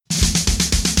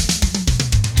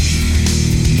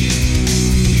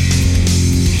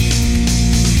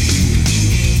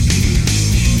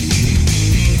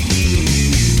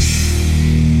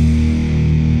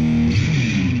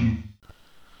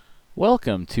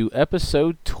welcome to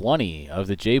episode 20 of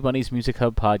the J Bunny's Music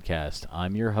Hub podcast.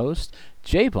 I'm your host,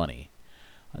 J Bunny.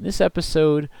 On this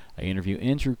episode, I interview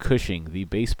Andrew Cushing, the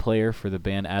bass player for the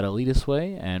band Adelitas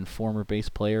Way and former bass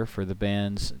player for the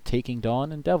bands Taking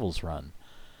Dawn and Devil's Run.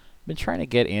 I've been trying to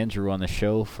get Andrew on the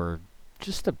show for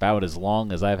just about as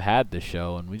long as I've had the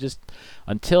show, and we just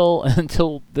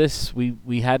until this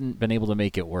we hadn't been able to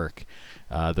make it work.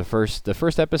 The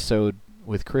first episode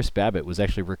with Chris Babbitt was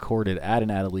actually recorded at an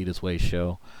Adelitas Way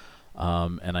show,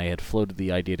 and I had floated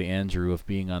the idea to Andrew of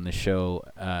being on the show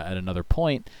at another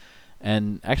point,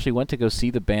 and actually went to go see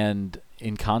the band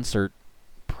in concert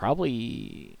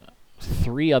probably two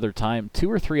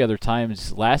or three other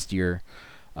times last year,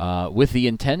 with the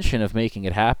intention of making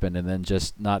it happen, and then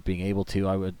just not being able to.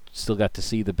 I would still got to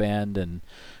see the band and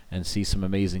see some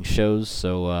amazing shows.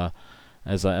 So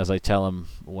as I tell him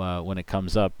when it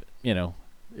comes up,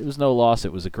 it was no loss.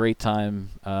 It was a great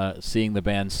time seeing the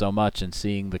band so much and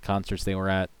seeing the concerts they were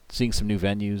at, seeing some new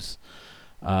venues,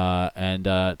 and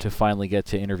to finally get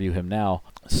to interview him now.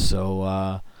 So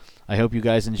I hope you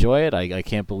guys enjoy it. I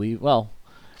can't believe,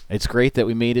 it's great that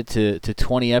we made it to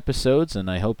 20 episodes,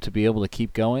 and I hope to be able to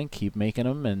keep going, keep making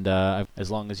them, and as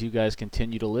long as you guys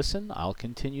continue to listen, I'll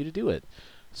continue to do it.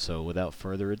 So without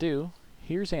further ado,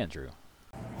 here's Andrew.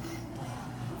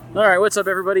 All right, what's up,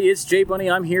 everybody? It's J Bunny.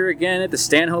 I'm here again at the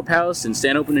Stanhope House in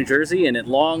Stanhope, New Jersey, and at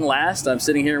long last, I'm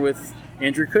sitting here with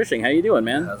Andrew Cushing. How you doing,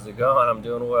 man? How's it going? I'm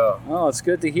doing well. Oh, it's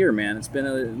good to hear, man. It's been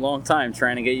a long time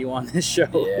trying to get you on this show.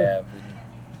 Yeah, I've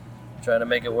been trying to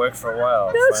make it work for a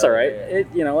while. That's all right.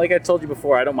 Like I told you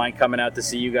before, I don't mind coming out to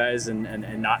see you guys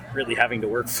and not really having to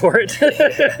work for it.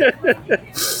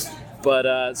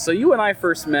 But so you and I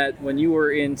first met when you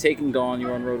were in Taking Dawn. You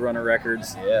were on Roadrunner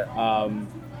Records. Yeah.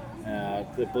 I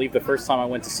believe the first time I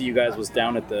went to see you guys was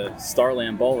down at the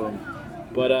Starland Ballroom.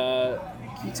 But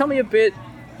can you tell me a bit?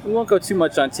 We won't go too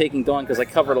much on Taking Dawn because I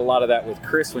covered a lot of that with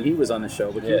Chris when he was on the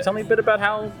show. But can you tell me a bit about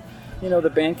how, the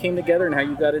band came together and how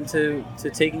you got into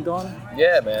Taking Dawn?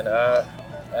 Yeah, man.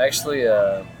 Actually,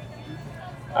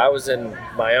 I was in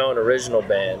my own original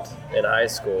band in high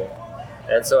school,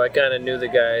 and so I kind of knew the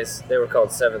guys. They were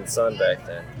called Seventh Son back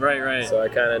then. Right. So I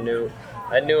kind of knew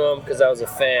them because I was a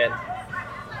fan.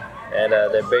 And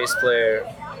their bass player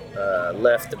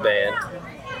left the band,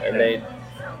 and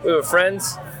we were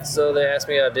friends, so they asked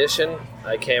me to audition.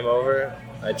 I came over,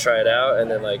 I tried out, and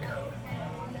then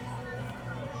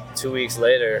 2 weeks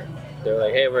later, they were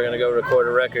like, "Hey, we're gonna go record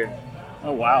a record."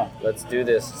 Oh wow! Let's do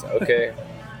this. Okay.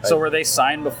 So were they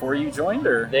signed before you joined,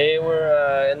 or? They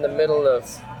were in the middle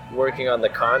of working on the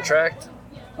contract.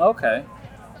 Okay.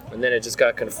 And then it just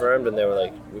got confirmed, and they were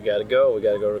like, we gotta go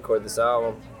record this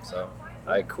album. So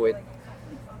I quit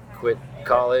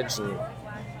college and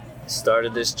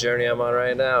started this journey I'm on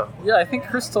right now. Yeah, I think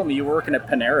Chris told me you were working at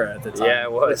Panera at the time. Yeah,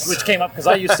 it was. Which came up because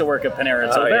I used to work at Panera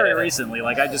until very recently.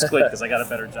 I just quit because I got a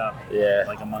better job. Yeah.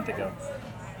 A month ago.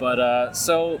 But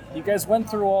so you guys went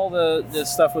through all the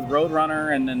stuff with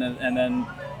Roadrunner, and then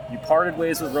you parted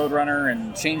ways with Roadrunner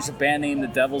and changed the band name to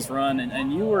Devil's Run,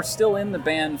 and you were still in the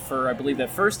band for, I believe,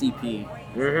 that first EP.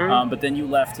 Mm-hmm. But then you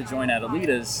left to join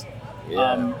Adelitas.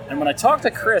 Yeah. And when I talked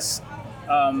to Chris,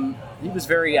 he was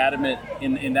very adamant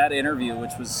in that interview,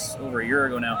 which was over a year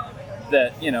ago now,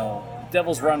 that,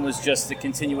 Devil's Run was just a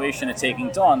continuation of Taking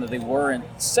Dawn, that they weren't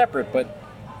separate.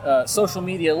 But social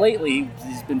media lately,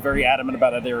 he's been very adamant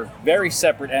about it. They're very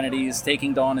separate entities.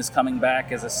 Taking Dawn is coming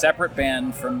back as a separate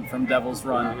band from Devil's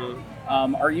Run.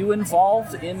 Mm-hmm. Are you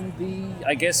involved in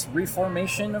the,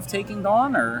 reformation of Taking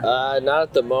Dawn, or? Not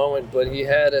at the moment, but he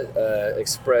had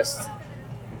expressed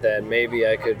that maybe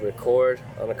I could record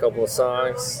on a couple of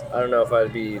songs. I don't know if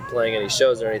I'd be playing any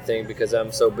shows or anything because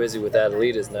I'm so busy with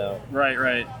Adelitas now.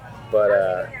 Right. But,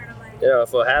 if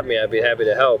they'll have me, I'd be happy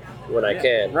to help when I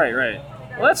can. Right.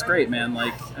 Well, that's great, man.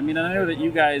 I know that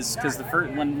you guys, because the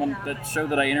first when that show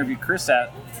that I interviewed Chris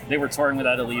at, they were touring with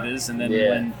Adelitas, and then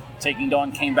when Taking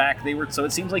Dawn came back, they were. So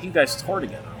it seems like you guys tour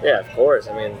together. Yeah, of course.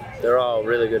 They're all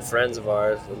really good friends of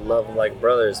ours. We love them like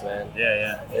brothers, man.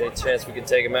 Yeah. Any chance we can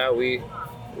take them out,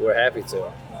 we're happy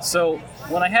to. So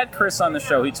when I had Chris on the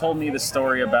show, he told me the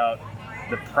story about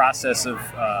the process of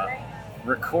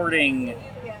recording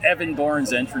Evan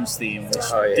Bourne's entrance theme, which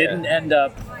didn't end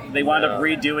up. They wound up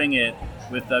redoing it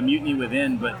with Mutiny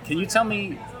Within. But can you tell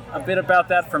me a bit about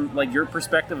that from your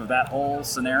perspective of that whole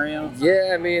scenario?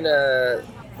 Yeah,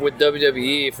 with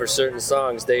WWE, for certain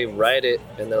songs, they write it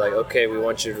and they're like, okay, we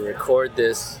want you to record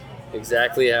this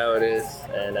exactly how it is,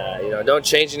 and don't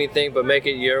change anything, but make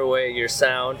it your way, your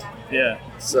sound. Yeah.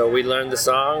 So we learned the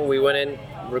song. We went in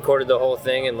recorded the whole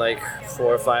thing in like 4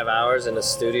 or 5 hours in a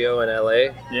studio in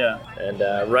LA. Yeah.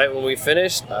 And right when we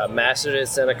finished, mastered it,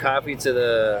 sent a copy to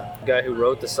the guy who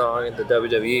wrote the song at the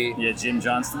WWE. Yeah, Jim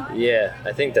Johnston. Yeah,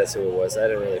 I think that's who it was. I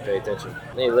didn't really pay attention.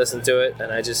 And he listened to it,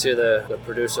 and I just hear the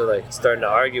producer like starting to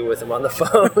argue with him on the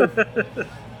phone.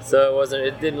 So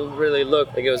it didn't really look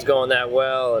like it was going that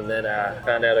well. And then I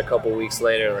found out a couple weeks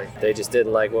later, like they just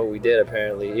didn't like what we did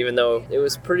apparently, even though it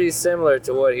was pretty similar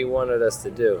to what he wanted us to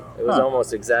do. It was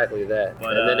almost exactly that.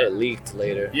 But, and then it leaked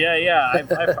later. Yeah.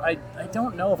 I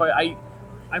don't know if I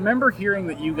remember hearing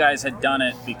that you guys had done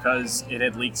it because it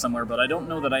had leaked somewhere, but I don't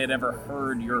know that I had ever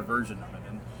heard your version of it.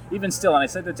 And even still, and I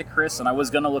said that to Chris, and I was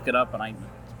going to look it up, and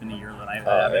it's been a year that I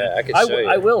haven't. Yeah, I could show you.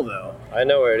 I will, though. I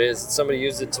know where it is. Somebody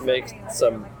used it to make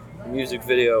some music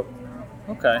video.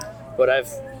 Okay. But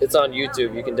it's on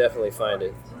YouTube. You can definitely find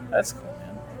it. That's cool,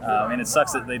 man. I mean, it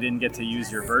sucks that they didn't get to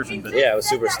use your version, but yeah, I was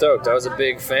super stoked. I was a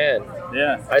big fan.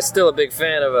 Yeah. I'm still a big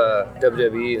fan of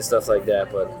WWE and stuff like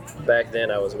that, but back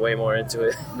then I was way more into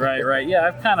it. Right. Yeah,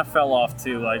 I've kind of fell off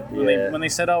too. Like when they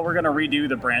said, "Oh, we're gonna redo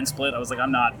the brand split," I was like,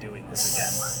 "I'm not doing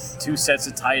this again." 2 sets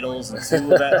of titles and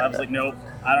 2 of that. I was like, "Nope,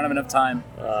 I don't have enough time."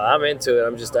 I'm into it.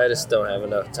 I just don't have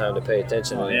enough time to pay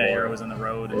attention anymore. Yeah, you're always on the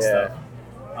road and stuff.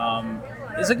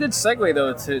 It's a good segue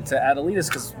though to Adelitas,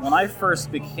 because when I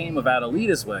first became of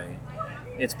Adelitas Way,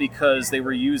 it's because they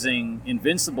were using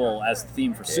Invincible as the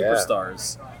theme for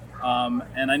Superstars.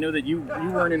 And I know that you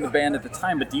weren't in the band at the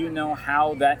time, but do you know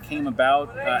how that came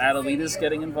about, Adelitas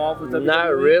getting involved with WWE?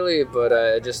 Not really, but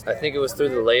I think it was through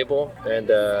the label, and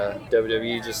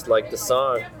WWE just liked the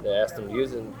song. They asked them to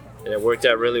use it, and it worked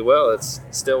out really well. It's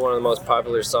still one of the most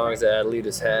popular songs that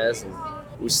Adelitas has, and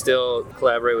we still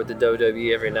collaborate with the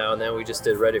WWE every now and then. We just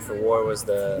did Ready for War was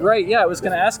the right. Yeah, I was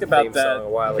going to ask about theme that song a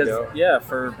while ago. Yeah,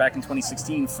 for back in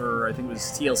 2016 for I think it was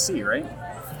TLC, right?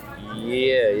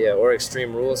 Yeah, or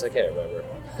Extreme Rules. I can't remember.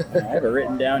 I have it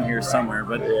written down here somewhere,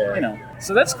 but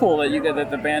So that's cool that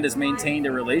the band has maintained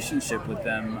a relationship with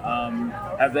them.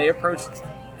 Have they approached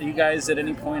you guys at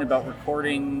any point about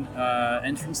recording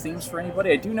entrance themes for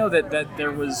anybody? I do know that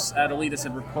there was Adelitas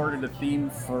had recorded a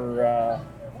theme for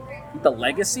the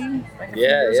Legacy.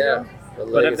 Yeah.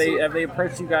 But have they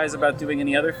approached you guys about doing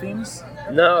any other themes?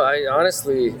 No, I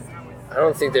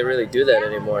don't think they really do that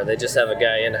anymore. They just have a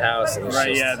guy in house, and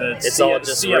it's all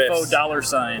just CFO riffs.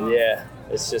 $sign. Yeah,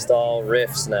 it's just all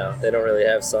riffs now. They don't really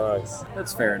have songs.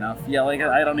 That's fair enough. Yeah, like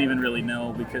I don't even really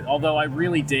know, because although I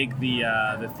really dig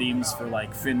the themes for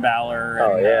like Finn Balor.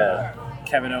 And,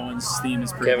 Kevin Owens' theme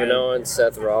is pretty good. Kevin Owens,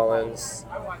 Seth Rollins.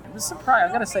 I'm surprised.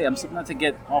 I gotta say, not to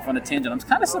get off on a tangent, I'm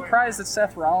kind of surprised that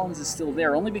Seth Rollins is still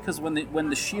there. Only because when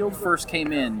the Shield first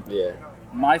came in,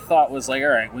 my thought was like, all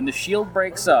right, when the Shield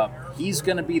breaks up, he's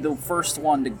gonna be the first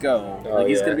one to go.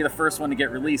 He's gonna be the first one to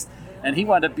get released. And he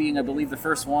wound up being, I believe, the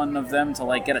first one of them to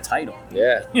like get a title.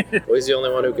 Yeah, well, he's the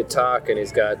only one who could talk, and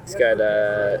he's got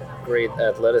great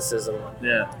athleticism.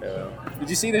 Yeah. Did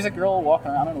you see? There's a girl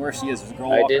walking around. I don't know where she is. There's a girl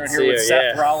walking around here with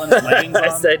Seth Rollins leggings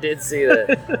on. I did see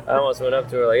that. I almost went up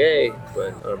to her like, "Hey,"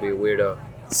 but I'll be a weirdo.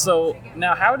 So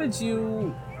now, how did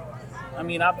you? I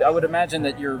mean, I would imagine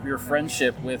that your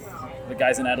friendship with the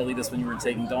guys in Adelitas when you were in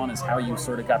Taking Dawn is how you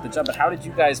sort of got the job. But how did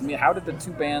you guys meet? How did the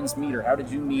two bands meet, or how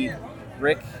did you meet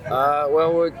Rick?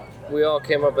 Well, we all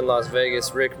came up in Las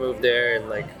Vegas. Rick moved there in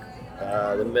like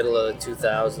the middle of the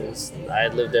 2000s. I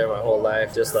had lived there my whole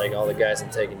life, just like all the guys in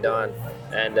Taking Dawn.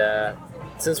 And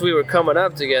since we were coming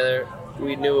up together,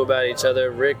 we knew about each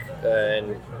other. Rick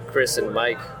and Chris and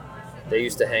Mike, they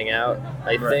used to hang out,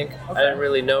 I think. Okay. I didn't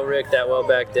really know Rick that well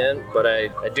back then, but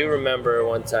I do remember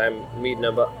one time meeting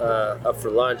him up for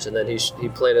lunch, and then he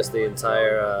played us the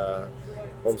entire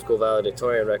Homeschool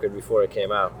Valedictorian record before it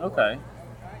came out. Okay.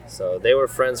 So they were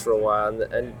friends for a while,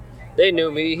 and they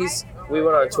knew me. We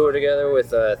went on tour together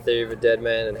with Theory of a Dead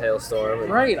Man and Hailstorm.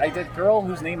 Right, that girl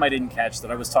whose name I didn't catch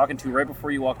that I was talking to right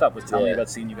before you walked up was telling me about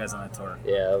seeing you guys on that tour.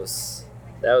 Yeah,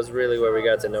 that was really where we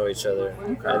got to know each other.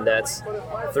 Okay. And that's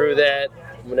through that.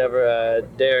 Whenever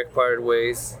Derek parted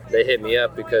ways, they hit me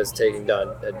up because Taking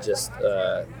Dawn had just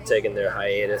taken their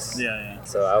hiatus. Yeah.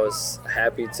 So I was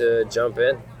happy to jump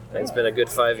in. It's been a good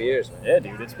 5 years. Yeah,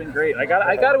 dude, it's been great. I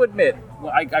got to admit,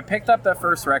 I picked up that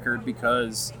first record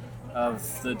because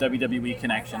of the WWE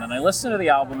connection, and I listened to the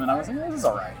album, and I was like, this is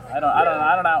all right. I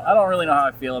don't really know how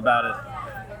I feel about it,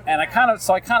 and I kind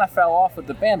of fell off with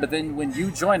the band. But then when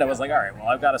you joined, I was like, all right, well,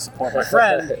 I've got to support my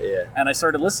friend. And I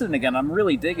started listening again. I'm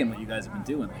really digging what you guys have been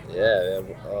doing. Yeah,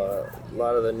 a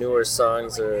lot of the newer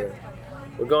songs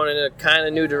we're going in a kind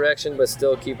of new direction, but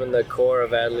still keeping the core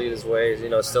of Adelitas Way.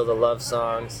 Still the love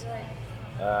songs,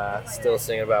 still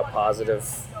singing about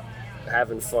positive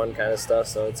having fun kind of stuff,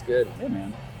 so it's good. Hey,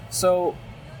 man. So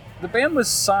the band was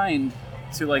signed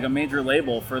to like a major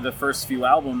label for the first few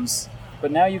albums,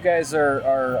 but now you guys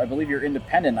are I believe you're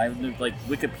independent. I like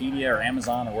Wikipedia or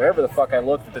Amazon or wherever the fuck I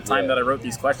looked at the time that I wrote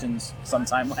these questions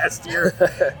sometime last year,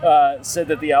 said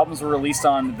that the albums were released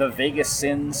on the Vegas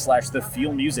Sin / the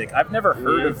Fuel Music. I've never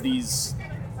heard of these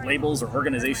labels or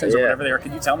organizations or whatever they are.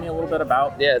 Can you tell me a little bit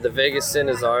about? Yeah, the Vegas Sin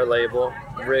is our label.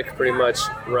 Rick pretty much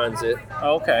runs it.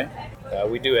 Oh, okay.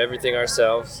 We do everything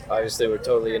ourselves. Obviously, we're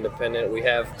totally independent. We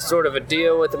have sort of a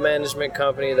deal with the management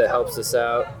company that helps us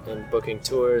out in booking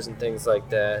tours and things like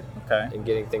that, and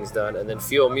getting things done. And then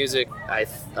Fuel Music, I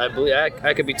believe,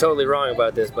 I could be totally wrong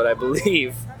about this, but I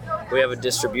believe we have a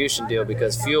distribution deal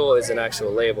because Fuel is an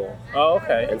actual label. Oh,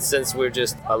 okay. And since we're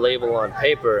just a label on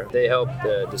paper, they help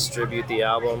distribute the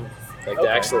album. Like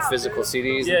the actual physical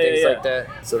CDs and things like that.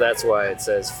 So that's why it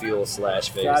says Fuel /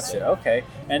 Vegas Sin. Gotcha, okay.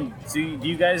 And do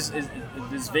you guys,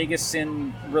 does Vegas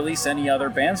Sin release any other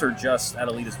bands or just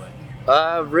Adelita's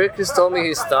Way? Rick has told me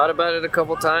he's thought about it a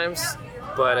couple times,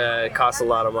 but it costs a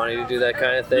lot of money to do that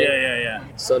kind of thing. Yeah.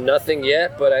 So nothing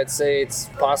yet, but I'd say it's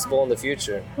possible in the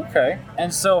future. Okay.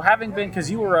 And so having been,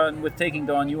 because you were on, with Taking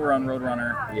Dawn, you were on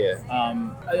Roadrunner. Yeah.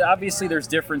 Obviously there's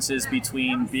differences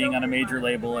between being on a major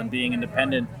label and being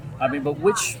independent. I mean, but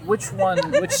which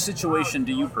situation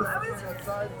do you prefer?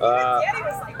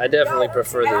 I definitely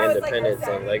prefer the independent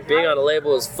thing. Like, being on a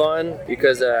label is fun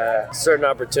because certain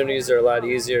opportunities are a lot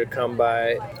easier to come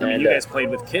by. I mean, you guys played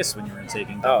with Kiss when you were in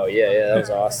Taking Dawn. Oh, yeah, that was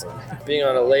awesome. Being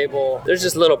on a label, there's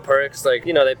just little perks. Like,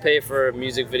 they pay for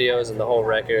music videos and the whole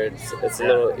record. It's a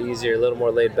little easier, a little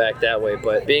more laid back that way.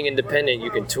 But being independent,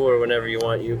 you can tour whenever you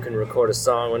want. You can record a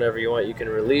song whenever you want. You can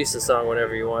release a song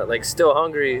whenever you want. Like, Still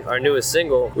Hungry, our newest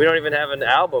single, we don't even have an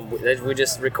album. We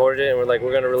just recorded it and we're like,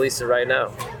 we're going to release it right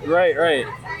now. Right.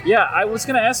 Yeah, I was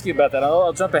going to ask you about that.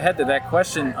 I'll jump ahead to that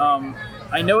question.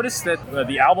 I noticed that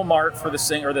the album art for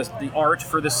the art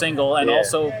for the single and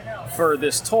also for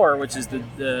this tour, which is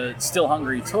the Still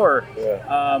Hungry tour,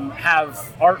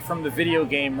 have art from the video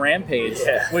game Rampage,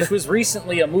 which was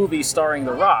recently a movie starring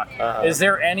The Rock. Is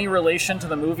there any relation to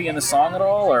the movie and the song at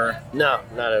all, or? No,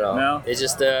 not at all. No? It's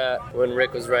just when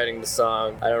Rick was writing the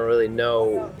song, I don't really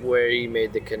know where he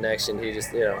made the connection. He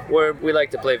just, we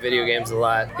like to play video games a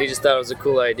lot. He just thought it was a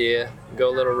cool idea. Go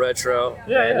a little retro,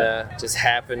 just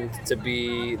happened to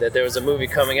be that there was a movie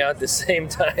coming out at the same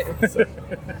time. So.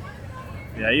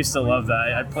 Yeah, I used to love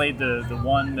that. I played the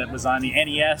one that was on the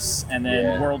NES and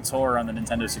then World Tour on the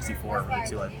Nintendo 64. Were the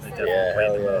two I definitely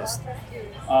played the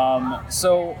most.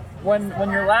 So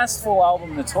when your last full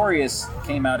album, Notorious,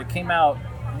 came out, I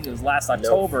think it was last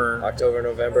October.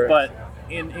 November. But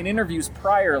in interviews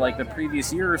prior, like the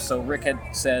previous year or so, Rick had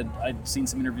said, I'd seen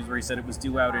some interviews where he said it was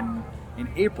due out in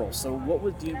April. So what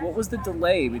was the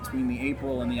delay between the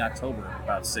April and the October?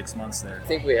 About 6 months there. I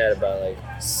think we had about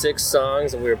 6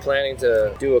 songs, and we were planning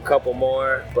to do a couple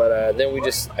more, but then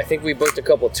I think we booked a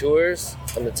couple tours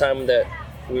on the time that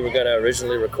we were going to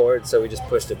originally record, so we just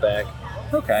pushed it back.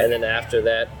 Okay. And then after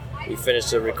that, we finished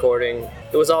the recording.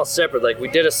 It was all separate. Like, we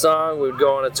did a song, we would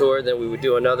go on a tour, then we would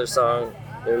do another song,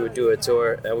 then we would do a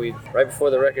tour, and right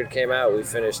before the record came out, we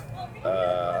finished,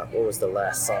 what was the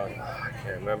last song? I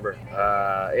can't remember.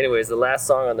 Anyways, the last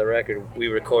song on the record we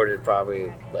recorded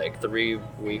probably 3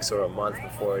 weeks or a month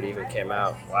before it even came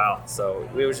out. Wow. So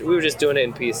we were just doing it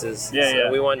in pieces.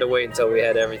 We wanted to wait until we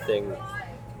had everything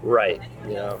right,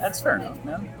 That's fair enough,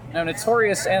 man. Now,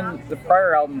 Notorious and the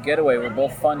prior album, Getaway, were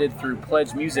both funded through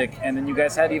Pledge Music, and then you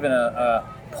guys had even a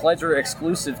Pledger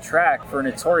exclusive track for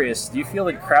Notorious. Do you feel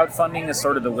that crowdfunding is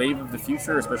sort of the wave of the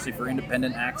future, especially for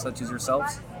independent acts such as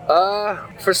yourselves?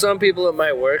 For some people it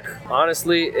might work.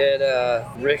 Honestly,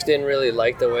 Rick didn't really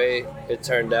like the way it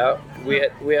turned out.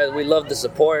 We loved the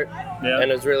support, and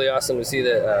it was really awesome to see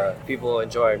that people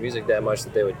enjoy our music that much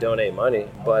that they would donate money.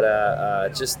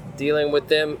 But just dealing with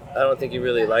them, I don't think he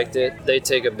really liked it. They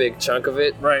take a big chunk of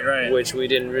it, right, which we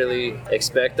didn't really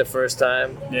expect the first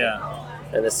time. Yeah.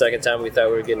 And the second time we thought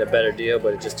we were getting a better deal,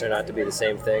 but it just turned out to be the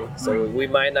same thing. So we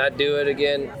might not do it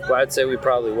again. Well, I'd say we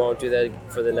probably won't do that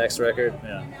for the next record.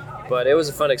 Yeah. But it was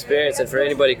a fun experience, and for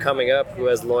anybody coming up who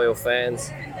has loyal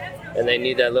fans and they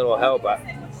need that little help,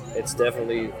 it's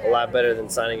definitely a lot better than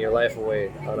signing your life away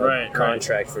on a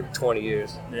contract for 20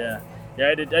 years. Yeah. Yeah,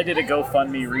 I did a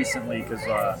GoFundMe recently because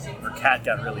our cat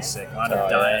got really sick, wound up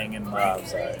dying, and I'm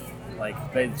sorry.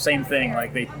 Same thing.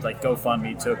 Like they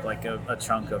GoFundMe took like a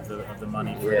chunk of the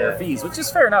money for their fees, which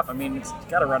is fair enough. I mean, you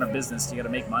got to run a business. You got to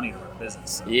make money to run a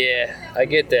business. Yeah, I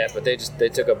get that, but they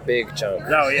took a big chunk.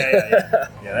 Oh yeah.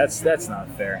 That's not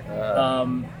fair.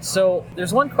 So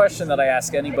there's one question that I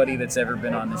ask anybody that's ever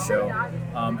been on the show,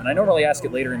 and I normally ask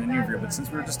it later in the interview, but since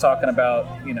we were just talking about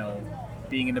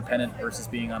being independent versus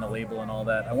being on a label and all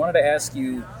that, I wanted to ask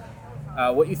you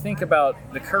what you think about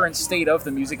the current state of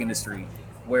the music industry,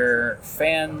 where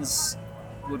fans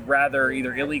would rather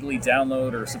either illegally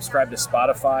download or subscribe to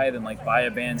Spotify than like buy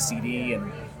a band CD,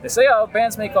 and they say, oh,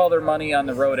 bands make all their money on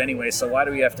the road anyway, so why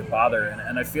do we have to bother?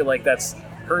 And I feel like that's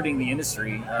hurting the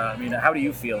industry. I mean, how do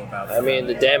you feel about that? I mean,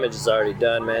 the damage is already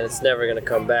done, man. It's never going to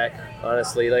come back,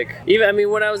 honestly. Like,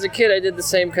 when I was a kid, I did the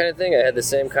same kind of thing. I had the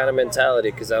same kind of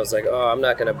mentality because I was like, oh, I'm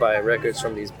not going to buy records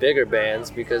from these bigger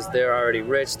bands because they're already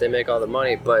rich. They make all the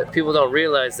money. But people don't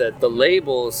realize that the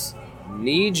labels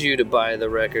need you to buy the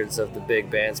records of the big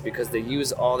bands because they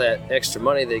use all that extra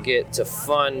money they get to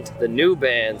fund the new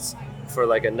bands for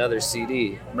like another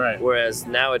CD. Right. Whereas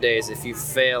nowadays, if you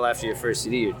fail after your first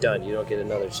CD, you're done. You don't get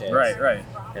another chance. Right.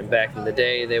 And back in the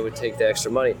day, they would take the extra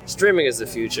money. Streaming is the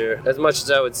future. As much as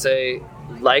I would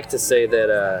like to say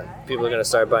that people are going to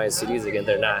start buying CDs again,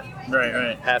 they're not.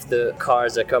 Right. Half the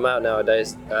cars that come out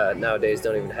nowadays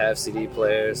don't even have CD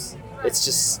players.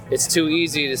 It's too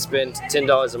easy to spend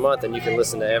 $10 a month and you can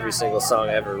listen to every single song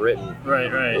ever written.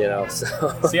 Right.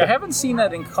 So. See, I haven't seen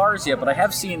that in cars yet, but I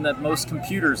have seen that most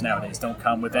computers nowadays don't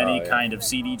come with any kind of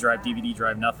CD drive, DVD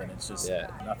drive, nothing. It's just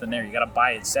nothing there. You got to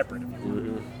buy it separate.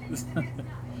 Mm-hmm.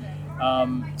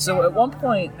 So at one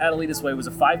point, Adelita's Way was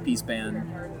a 5-piece band.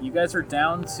 You guys are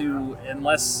down to,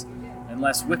 unless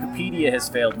Wikipedia has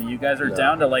failed me, you guys are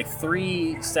down to like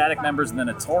 3 static members and then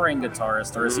a touring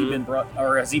guitarist, or has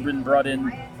he been brought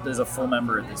in as a full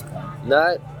member at this point?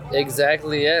 Not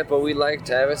exactly yet, but we like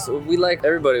Tavis. We like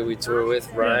everybody we tour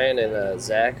with, Ryan and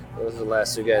Zach. Those are the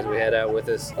last 2 guys we had out with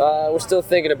us. We're still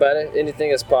thinking about it.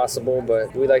 Anything is possible,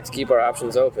 but we like to keep our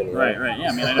options open. Right. Yeah,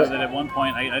 I mean, I know that at one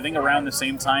point, I think around the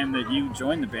same time that you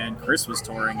joined the band, Chris was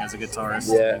touring as a guitarist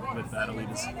with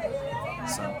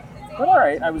Adelita's. So... But all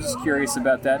right, I was just curious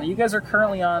about that. And you guys are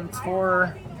currently on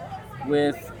tour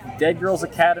with Dead Girls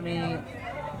Academy,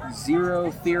 Zero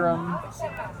Theorem,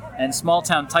 and Small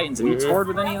Town Titans. Have you toured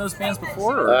with any of those bands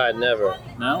before? Or? Never.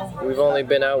 No? We've only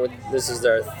been out with, this is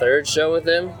our 3rd show with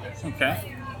them.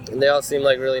 Okay. And they all seem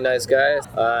like really nice guys.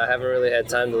 I haven't really had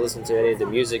time to listen to any of the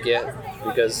music yet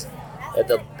because at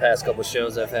the past couple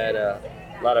shows I've had a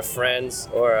lot of friends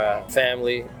or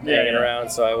family hanging around,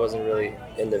 so I wasn't really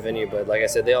in the venue. But like I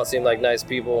said, they all seem like nice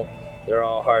people. They're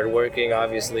all hardworking.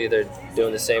 Obviously, they're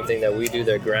doing the same thing that we do.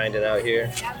 They're grinding out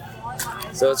here.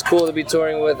 So it's cool to be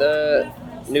touring with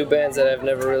new bands that I've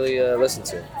never really listened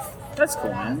to. That's cool,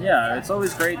 man. Yeah, it's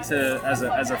always great to, as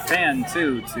a fan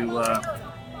too, to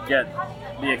get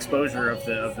the exposure of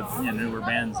the newer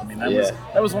bands. I mean,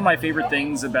 that was one of my favorite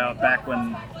things about back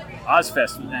when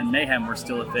Ozfest and Mayhem were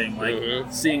still a thing,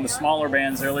 like seeing the smaller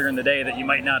bands earlier in the day that you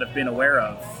might not have been aware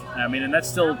of. I mean, and that's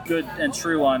still good and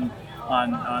true on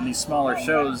these smaller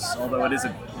shows, although it is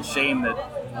a shame that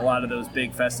a lot of those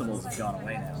big festivals have gone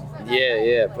away now.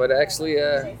 Yeah, but actually...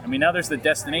 I mean, now there's the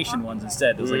destination ones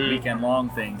instead, those like weekend-long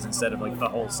things instead of like the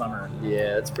whole summer.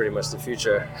 Yeah, that's pretty much the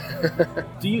future.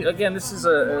 Again, this is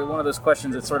one of those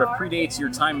questions that sort of predates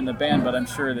your time in the band, but I'm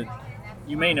sure that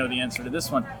you may know the answer to this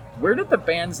one. Where did the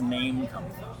band's name come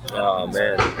from? Oh,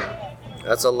 man.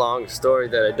 That's a long story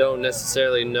that I don't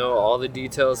necessarily know all the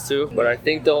details to, but I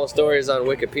think the whole story is on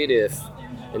Wikipedia if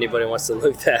anybody wants to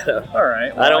look that up. All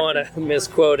right. Well, I don't want to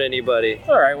misquote anybody.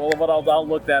 All right. Well, but I'll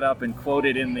look that up and quote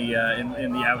it in the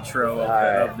in the outro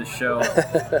of the show.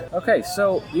 Okay.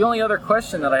 So the only other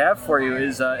question that I have for you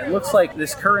is, it looks like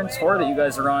this current tour that you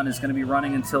guys are on is going to be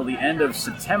running until the end of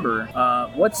September.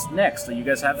 What's next? You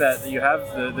guys have that? You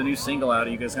have the new single out. Are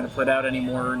you guys going to put out any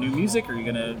more new music? Are you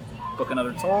going to book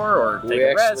another tour or take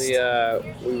a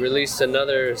rest? We released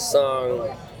another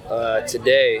song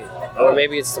today, or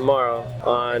maybe it's tomorrow,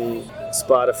 on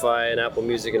Spotify and Apple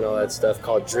Music and all that stuff,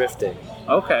 called Drifting.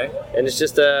 Okay. And it's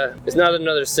just it's not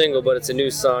another single, but it's a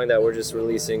new song that we're just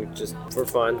releasing just for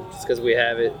fun, just because we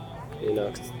have it. You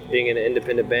know, being an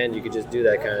independent band, you could just do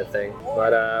that kind of thing.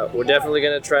 But we're definitely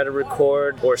going to try to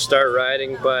record or start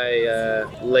writing by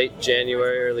late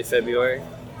January, early February.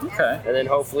 Okay. And then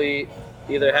hopefully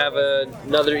either have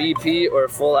another EP or a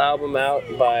full album out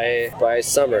by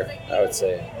summer, I would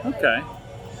say. Okay.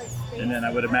 And then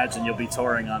I would imagine you'll be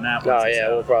touring on that one. Oh, yeah,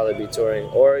 we'll probably be touring.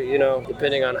 Or, you know,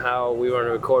 depending on how we want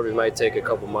to record, we might take a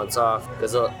couple months off.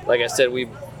 Because, like I said, with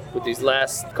these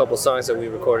last couple songs that we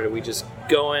recorded, we just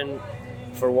go in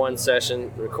for one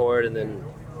session, record, and then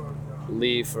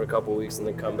leave for a couple weeks, and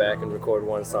then come back and record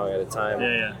one song at a time.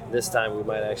 Yeah. This time we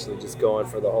might actually just go in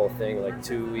for the whole thing, like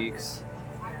 2 weeks,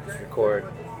 record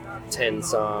 10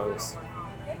 songs,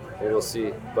 and we'll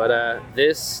see. But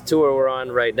this tour we're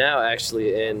on right now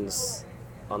actually ends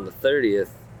on the 30th.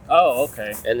 Oh,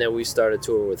 okay. And then we start a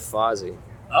tour with Fozzy.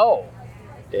 Oh.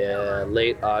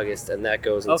 Late August, and that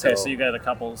goes until... Okay, so you got a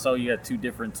couple, so you got 2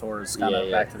 different tours kind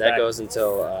of back to that back. goes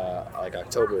until like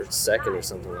October 2nd or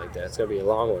something like that. It's going to be a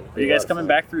long one. Are you guys coming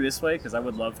back through this way? Because I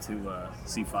would love to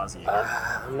see Fozzy again.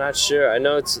 I'm not sure. I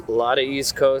know it's a lot of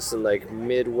East Coast and like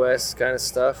Midwest kind of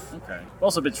stuff. Okay. I've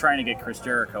also been trying to get Chris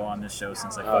Jericho on this show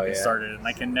since I fucking started it, and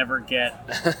I can never get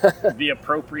the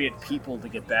appropriate people to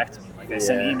get back to me. Like I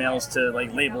send emails to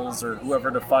like labels or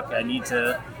whoever the fuck I need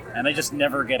to, and I just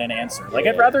never get an answer. Like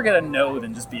I'd rather get a no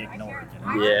than just be ignored.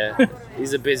 You know? Yeah,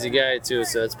 he's a busy guy too,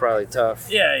 so it's probably tough.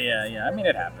 Yeah. I mean,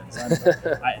 it happens.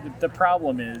 The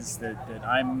problem is that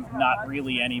I'm not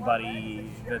really anybody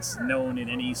that's known in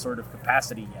any sort of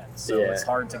capacity yet. So it's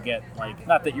hard to get, like,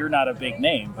 not that you're not a big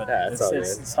name, but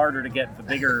it's harder to get the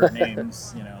bigger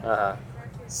names, you know.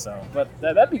 So, but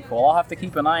that'd be cool. I'll have to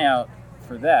keep an eye out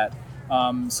for that.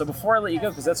 So before I let you go,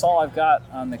 because that's all I've got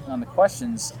on the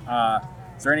questions.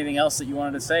 Is there anything else that you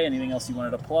wanted to say? Anything else you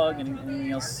wanted to plug?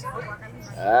 Anything else?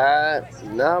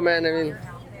 No, man. I mean,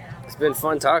 it's been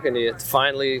fun talking to you.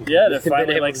 Finally,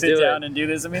 like sit down and do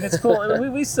this. I mean, it's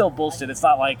cool. we still bullshit. It's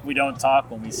not like we don't talk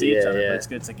when we see each other, but it's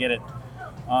good to get it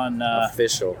on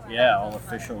official. Yeah, all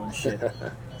official and shit.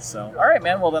 So, all right,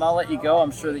 man. Well, then I'll let you go. I'm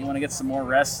sure that you want to get some more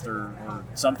rest or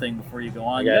something before you go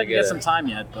on. You got some time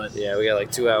yet, but yeah, we got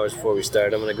like 2 hours before we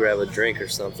start. I'm gonna grab a drink or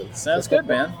something. Sounds good,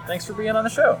 man. Thanks for being on the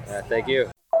show. Thank you.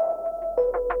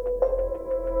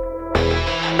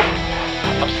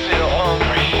 I'm still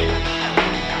hungry.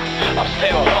 I'm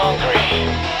still hungry.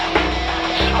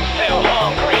 I'm still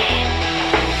hungry.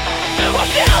 I'm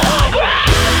still hungry.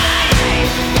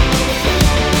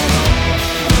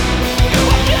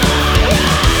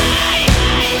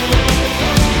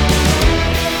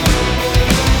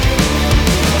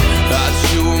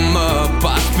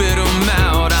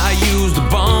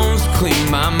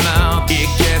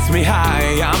 Me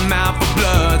high, I'm out for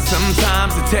blood.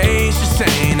 Sometimes the taste just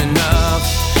ain't enough.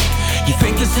 You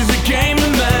think this is a game to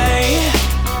me?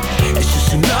 It's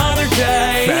just another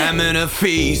day. Famine or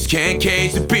feast, can't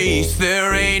cage the beast.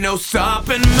 There ain't no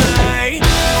stopping me.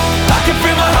 I can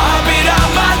feel my heartbeat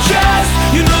out my chest.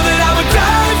 You know that I would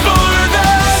die for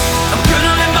this. I'm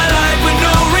gonna live my life with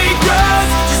no regrets.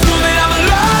 Just know that I'm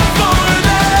alive for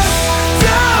this.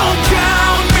 Don't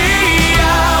count me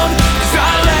out, 'cause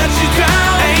I'll let you down.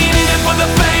 For the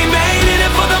fame, ain't in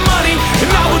it for the money, and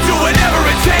I will do whatever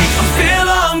it takes. I'm still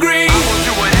hungry. I will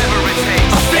do whatever it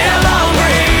takes. I'm still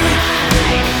hungry.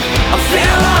 I'm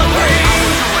still hungry. I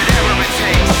will do whatever it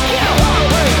takes. I'm still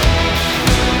hungry.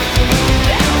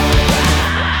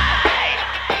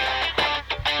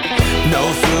 No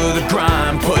through the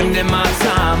grind, putting in my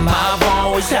time. I've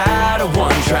always had a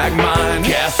one-track mind.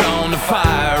 Gas on the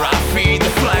fire, I feed the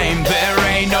flame. There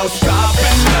ain't no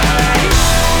stopping me.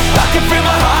 I can feel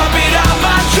my heartbeat out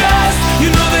my chest. You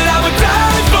know that I would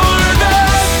die for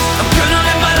this. I'm gonna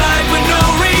live my life with no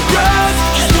regrets.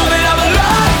 Just know that I'm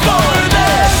alive for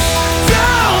this.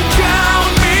 Don't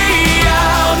count me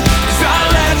out, 'cause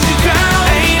I'll let you down.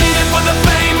 Ain't in it for the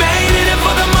fame, ain't in it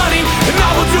for the money, and I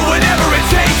will do whatever it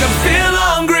takes. I'm still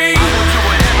hungry. I will do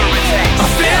whatever it takes.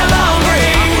 I'm still hungry.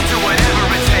 I will do whatever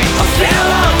it takes. I'm still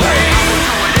hungry.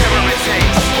 I will do whatever it takes.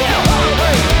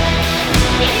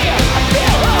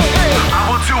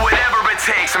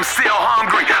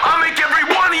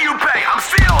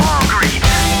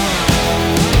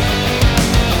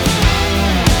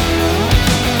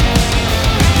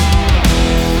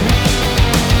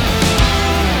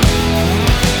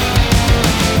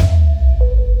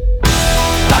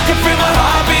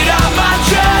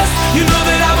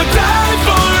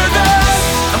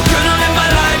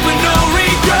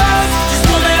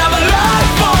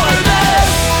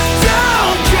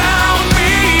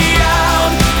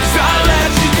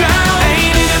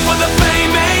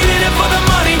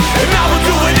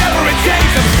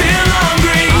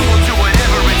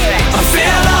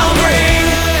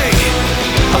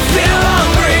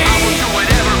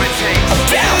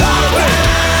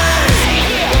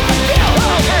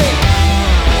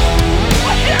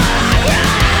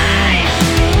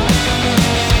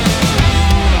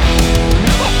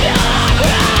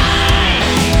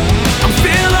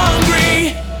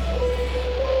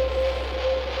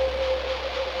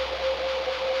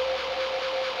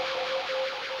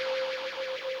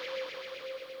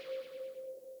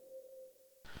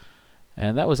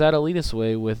 And that was Adelita's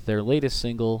Way with their latest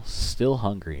single, Still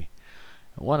Hungry.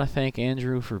 I want to thank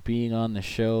Andrew for being on the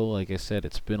show. Like I said,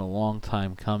 it's been a long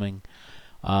time coming.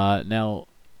 Now,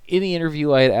 in the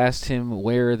interview, I had asked him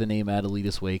where the name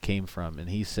Adelita's Way came from, and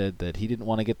he said that he didn't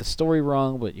want to get the story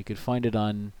wrong, but you could find it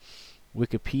on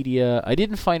Wikipedia. I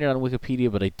didn't find it on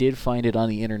Wikipedia, but I did find it on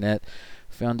the internet.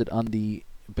 Found it on the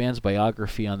band's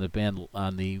biography on the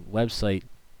website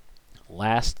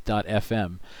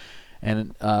last.fm.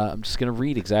 And I'm just going to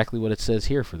read exactly what it says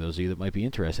here for those of you that might be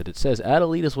interested. It says,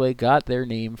 Adelita's Way got their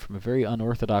name from a very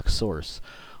unorthodox source.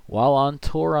 While on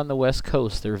tour on the West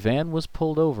Coast, their van was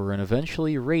pulled over and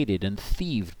eventually raided and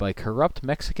thieved by corrupt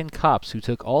Mexican cops who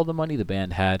took all the money the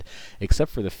band had,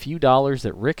 except for the few dollars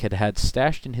that Rick had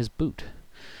stashed in his boot.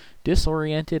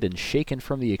 Disoriented and shaken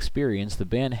from the experience, the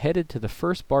band headed to the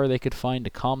first bar they could find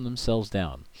to calm themselves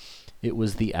down. It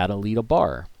was the Adelita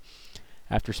Bar.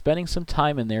 After spending some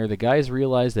time in there, the guys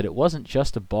realized that it wasn't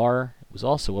just a bar, it was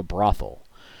also a brothel.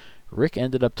 Rick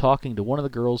ended up talking to one of the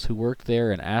girls who worked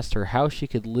there and asked her how she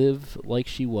could live like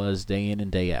she was day in and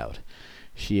day out.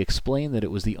 She explained that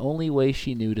it was the only way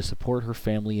she knew to support her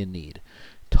family in need.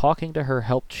 Talking to her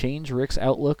helped change Rick's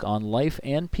outlook on life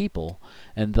and people,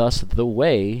 and thus the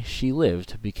way she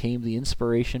lived became the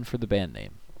inspiration for the band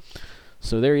name.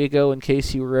 So there you go, in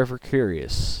case you were ever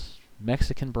curious.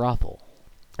 Mexican brothel.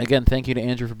 Again, thank you to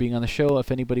Andrew for being on the show. If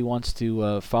anybody wants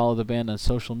to follow the band on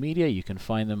social media, you can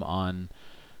find them on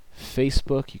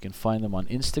Facebook, you can find them on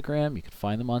Instagram, you can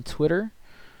find them on Twitter,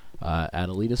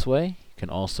 Adelita's Way. You can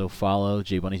also follow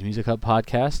J Bunny's Music Hub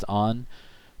podcast on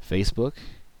Facebook,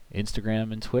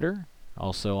 Instagram, and Twitter.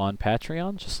 Also on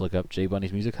Patreon, just look up J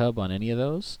Bunny's Music Hub on any of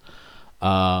those.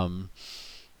 Also,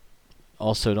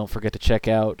 don't forget to check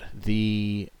out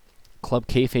the Club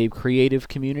Kayfabe creative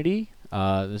community.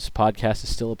 This podcast is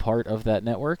still a part of that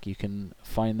network. You can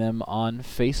find them on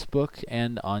Facebook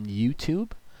and on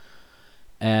YouTube.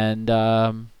 And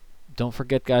don't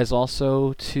forget, guys,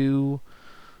 also to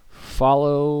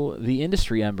follow the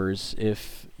Industry Embers.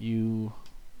 If you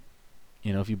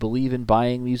believe in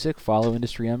buying music, follow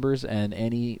Industry Embers, and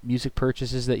any music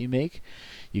purchases that you make,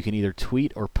 you can either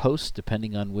tweet or post,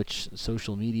 depending on which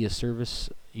social media service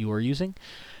you are using,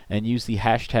 and use the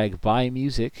hashtag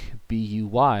BuyMusic,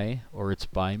 B-U-Y, or it's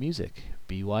BuyMusic,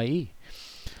 B-Y-E.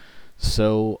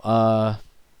 So,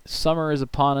 summer is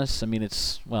upon us. I mean,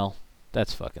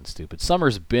 that's fucking stupid.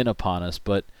 Summer's been upon us,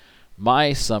 but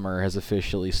my summer has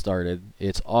officially started.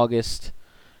 It's August.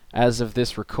 As of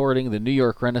this recording, the New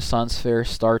York Renaissance Fair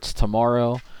starts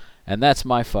tomorrow, and that's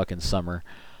my fucking summer.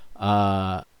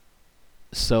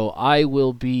 So I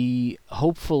will be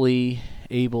hopefully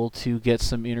able to get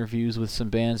some interviews with some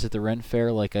bands at the Ren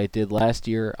Fair like I did last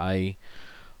year. I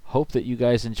hope that you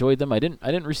guys enjoyed them. I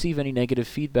didn't receive any negative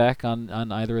feedback on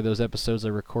either of those episodes I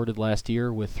recorded last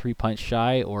year with 3 Pints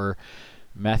Shy or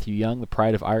Matthew Young, the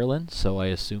Pride of Ireland, so I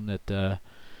assume that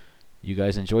you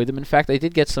guys enjoyed them. In fact, I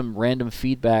did get some random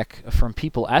feedback from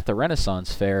people at the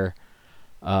Renaissance Fair,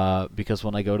 because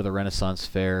when I go to the Renaissance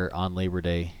Fair on Labor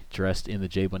Day dressed in the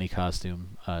J Bunny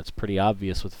costume, it's pretty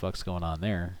obvious what the fuck's going on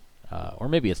there. Or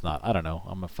maybe it's not. I don't know.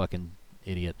 I'm a fucking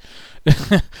idiot.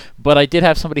 But I did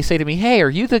have somebody say to me, "Hey, are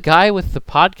you the guy with the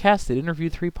podcast that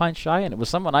interviewed 3 Pints Shy?" And it was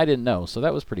someone I didn't know, so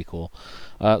that was pretty cool.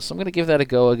 So I'm going to give that a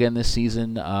go again this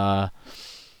season.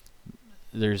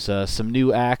 There's some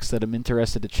new acts that I'm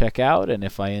interested to check out, and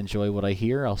if I enjoy what I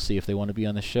hear, I'll see if they want to be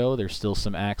on the show. There's still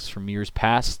some acts from years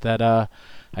past that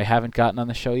I haven't gotten on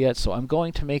the show yet, so I'm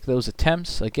going to make those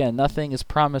attempts. Again, nothing is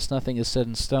promised, nothing is set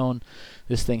in stone.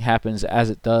 This thing happens as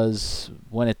it does,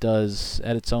 when it does,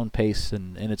 at its own pace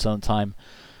and in its own time.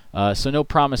 So no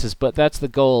promises, but that's the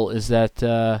goal, is that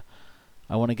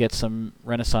I want to get some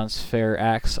Renaissance Fair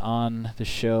acts on the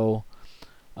show.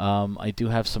 I do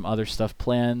have some other stuff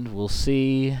planned. We'll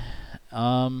see.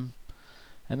 And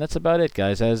that's about it,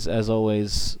 guys. As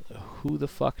always, who the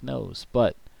fuck knows?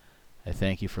 But I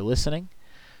thank you for listening.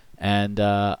 And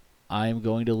I'm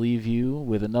going to leave you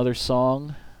with another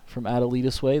song from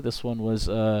Adelita's Way. This one was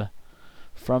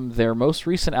from their most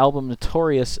recent album,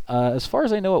 Notorious. As far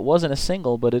as I know, it wasn't a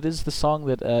single, but it is the song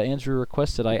that Andrew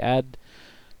requested I add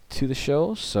to the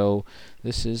show. So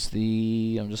this is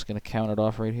I'm just going to count it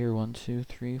off right here. 1, 2,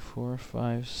 3, 4,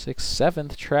 5, 6,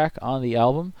 7th track on the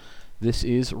album. This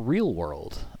is Real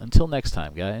World. Until next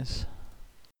time, guys.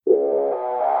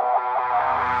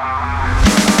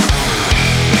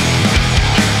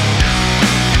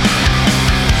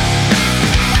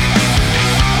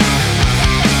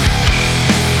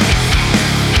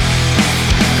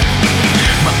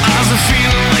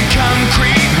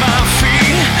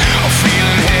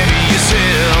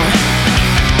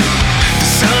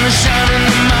 Shining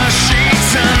on my sheet.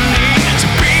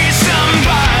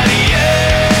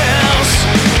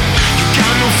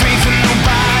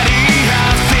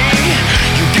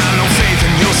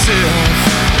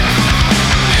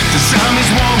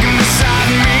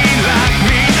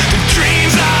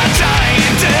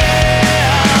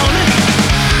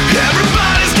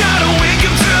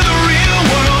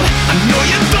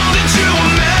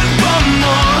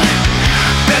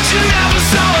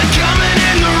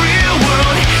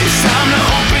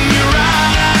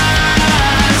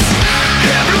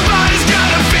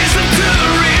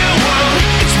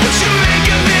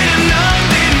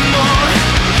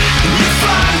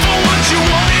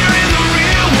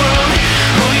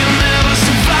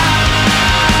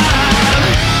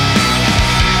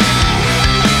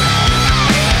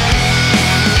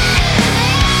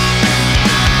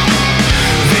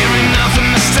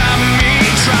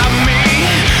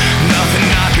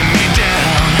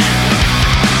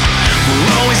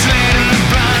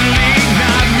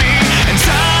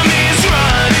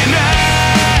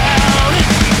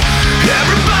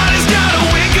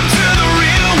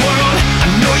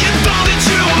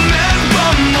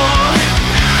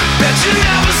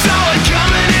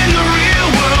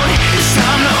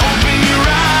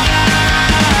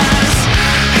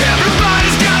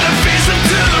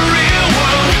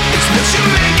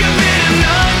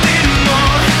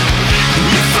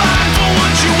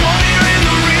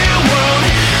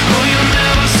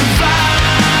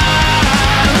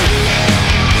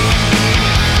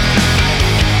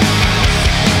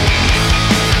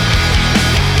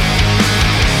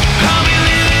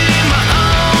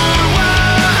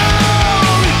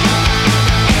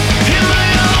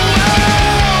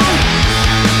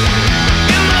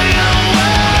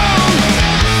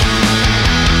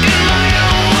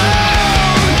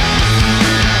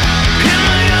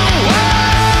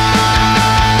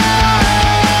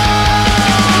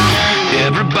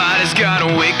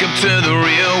 to the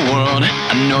real world.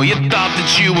 I know you thought that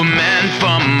you were meant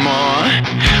for more.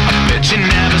 I bet you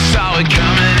never saw it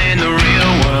coming in the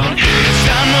real world. It's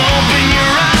time to open